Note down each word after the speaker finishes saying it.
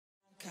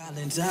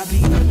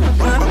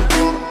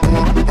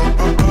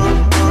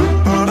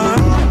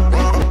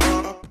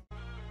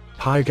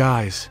Hi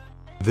guys.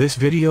 This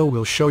video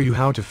will show you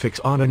how to fix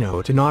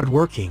OneNote not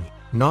working,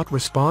 not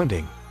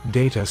responding,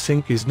 data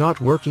sync is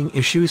not working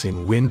issues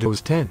in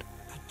Windows 10.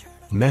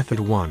 Method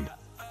 1.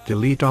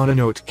 Delete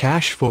OneNote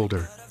cache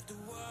folder.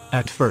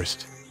 At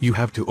first, you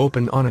have to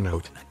open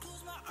OneNote.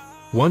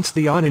 Once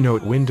the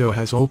OneNote window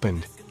has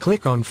opened,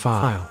 click on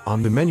File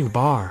on the menu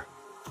bar.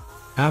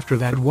 After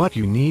that, what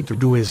you need to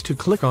do is to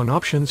click on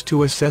Options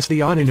to access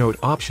the OneNote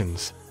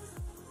options.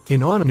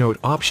 In OneNote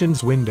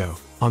options window,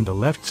 on the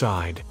left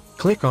side,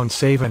 click on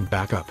Save and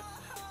Backup.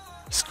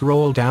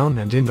 Scroll down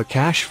and in the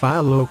cache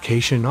file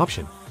location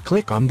option,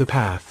 click on the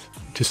path,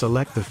 to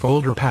select the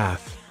folder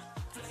path.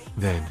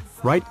 Then,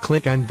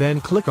 right-click and then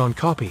click on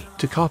Copy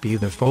to copy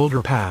the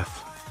folder path.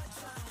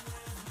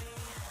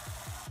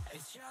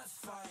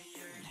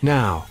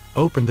 Now,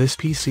 open this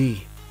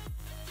PC.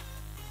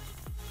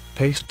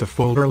 Paste the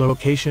folder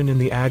location in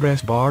the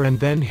address bar and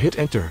then hit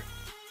Enter.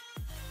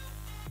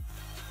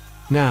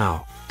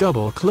 Now,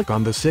 double-click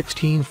on the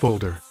 16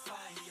 folder.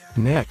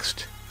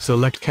 Next,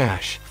 select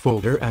Cache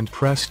folder and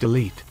press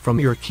Delete from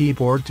your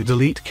keyboard to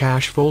delete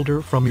cache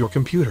folder from your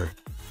computer.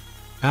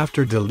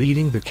 After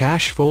deleting the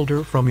cache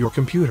folder from your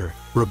computer,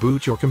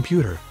 reboot your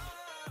computer.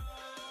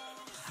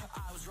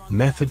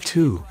 Method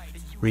 2.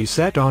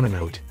 Reset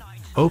OneNote.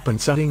 Open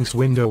Settings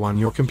window on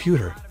your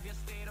computer.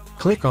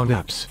 Click on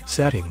Apps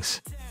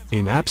Settings.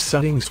 In Apps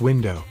Settings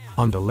window,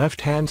 on the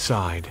left-hand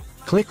side,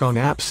 click on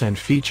Apps and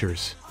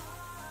Features.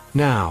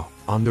 Now,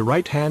 on the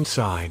right-hand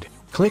side,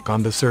 click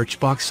on the search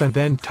box and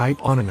then type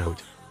OneNote.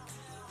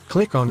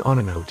 Click on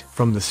OneNote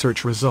from the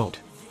search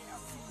result.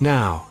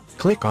 Now,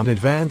 click on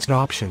Advanced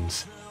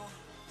Options.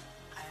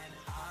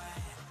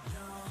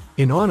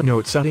 In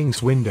OneNote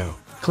Settings window,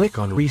 click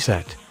on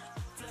Reset.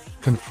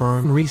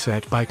 Confirm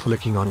reset by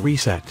clicking on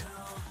Reset.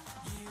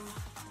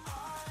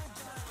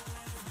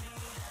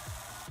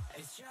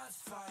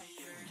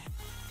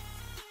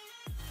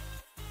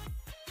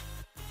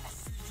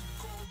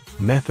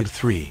 Method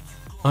 3.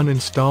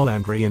 Uninstall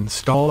and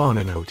reinstall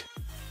OneNote.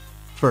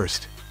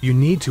 First, you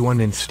need to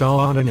uninstall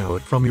OneNote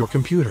from your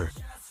computer.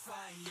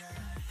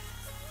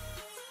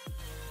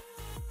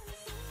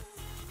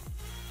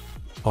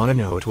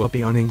 OneNote will be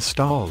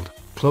uninstalled.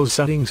 Close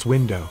Settings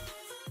window.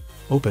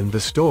 Open the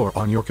store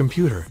on your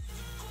computer.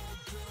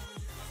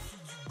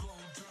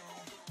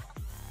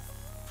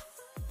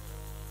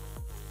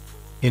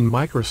 In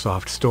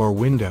Microsoft Store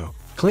window,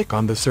 click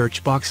on the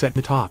search box at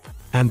the top,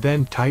 and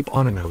then type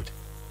OneNote.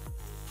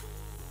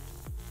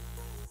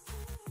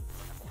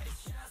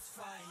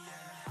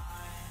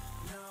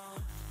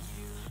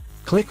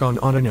 Click on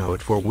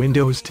OneNote for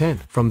Windows 10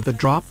 from the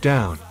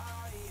drop-down.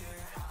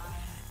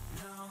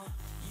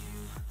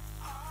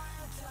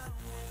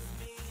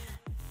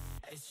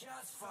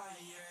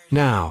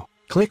 Now,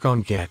 click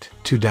on Get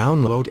to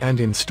download and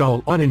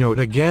install OneNote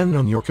again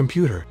on your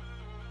computer.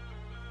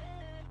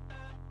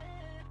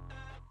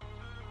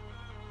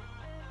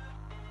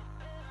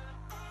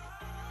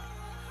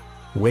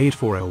 Wait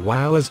for a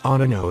while as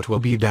OneNote will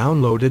be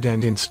downloaded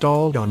and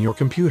installed on your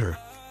computer.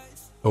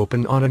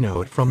 Open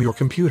OneNote from your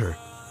computer.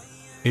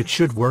 It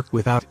should work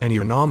without any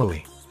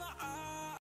anomaly.